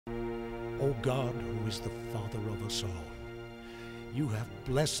O God, who is the Father of us all, you have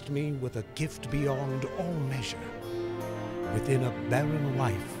blessed me with a gift beyond all measure. Within a barren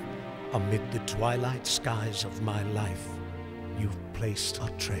life, amid the twilight skies of my life, you've placed a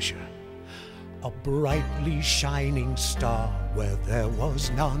treasure, a brightly shining star where there was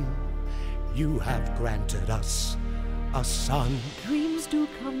none. You have granted us a son. Dreams do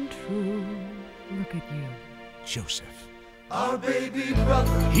come true. Look at you, Joseph. Our baby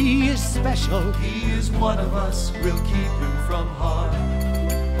brother, He is special. he is one of us. We'll keep him from harm,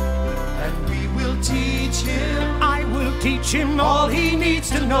 and we will teach him I will teach him all he needs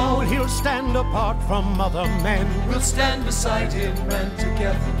to know. He'll stand apart from other men. We'll stand beside him, and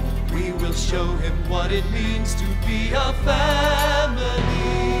together we will show him what it means to be a family.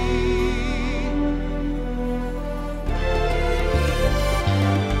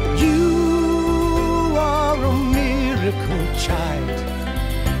 You are a miracle child.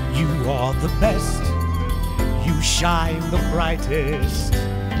 You are the best. You shine the brightest.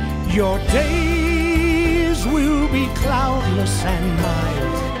 Your days will be cloudless and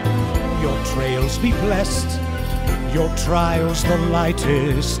mild. Your trails be blessed. Your trials the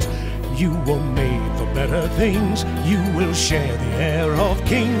lightest. You were made for better things. You will share the air of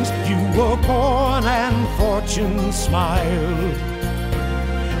kings. You were born and fortune smiled.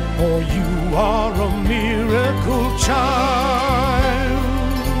 For you are a miracle child.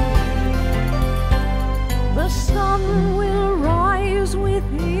 the sun will rise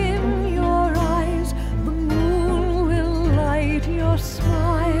within your eyes, the moon will light your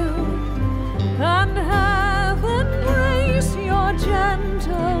smile, and heaven grace your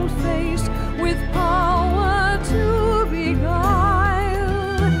gentle face with power to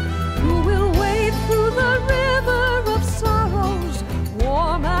beguile. You will wade through the river of sorrows,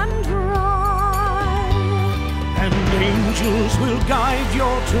 warm and dry, And angels will guide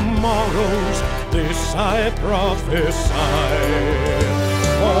your tomorrows, this I prophesy.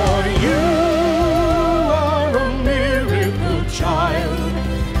 For you are a miracle child.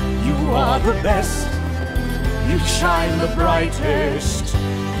 You are the best. You shine the brightest.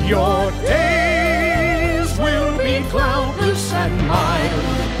 Your days will be cloudless and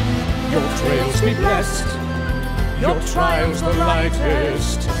mild. Your trails be blessed. Your trials the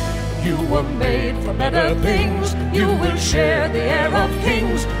lightest. You were made for better things. You will share the air of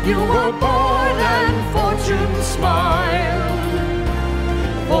kings. You were born and fortune smiled.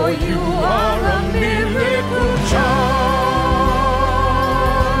 For you are a miracle child.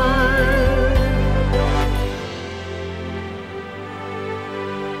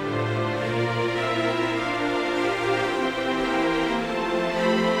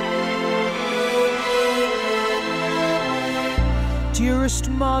 Dearest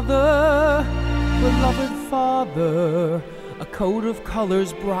mother, beloved father, a coat of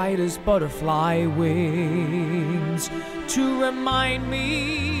colors bright as butterfly wings, to remind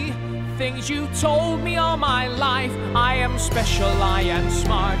me things you told me all my life. I am special, I am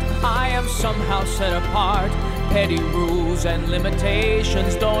smart, I am somehow set apart. Petty rules and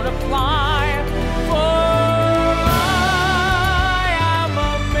limitations don't apply, for I am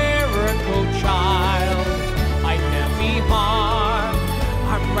a miracle child. I can't be harmed,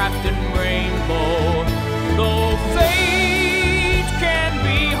 I'm wrapped in rainbow, though fate can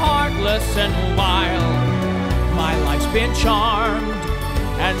be heartless and wild. My life's been charmed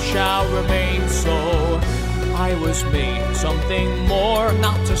and shall remain so. I was made something more,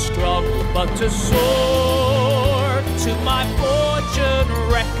 not to struggle but to soar, to my fortune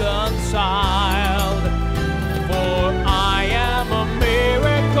reconciled. For I am a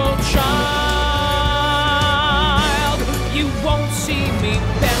miracle child. You won't see me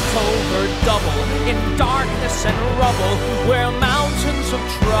bent over double in darkness and rubble, where mountains of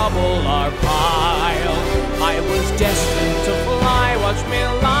trouble are piled. I was destined to fly, watch me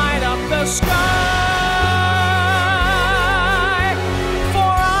light up the sky.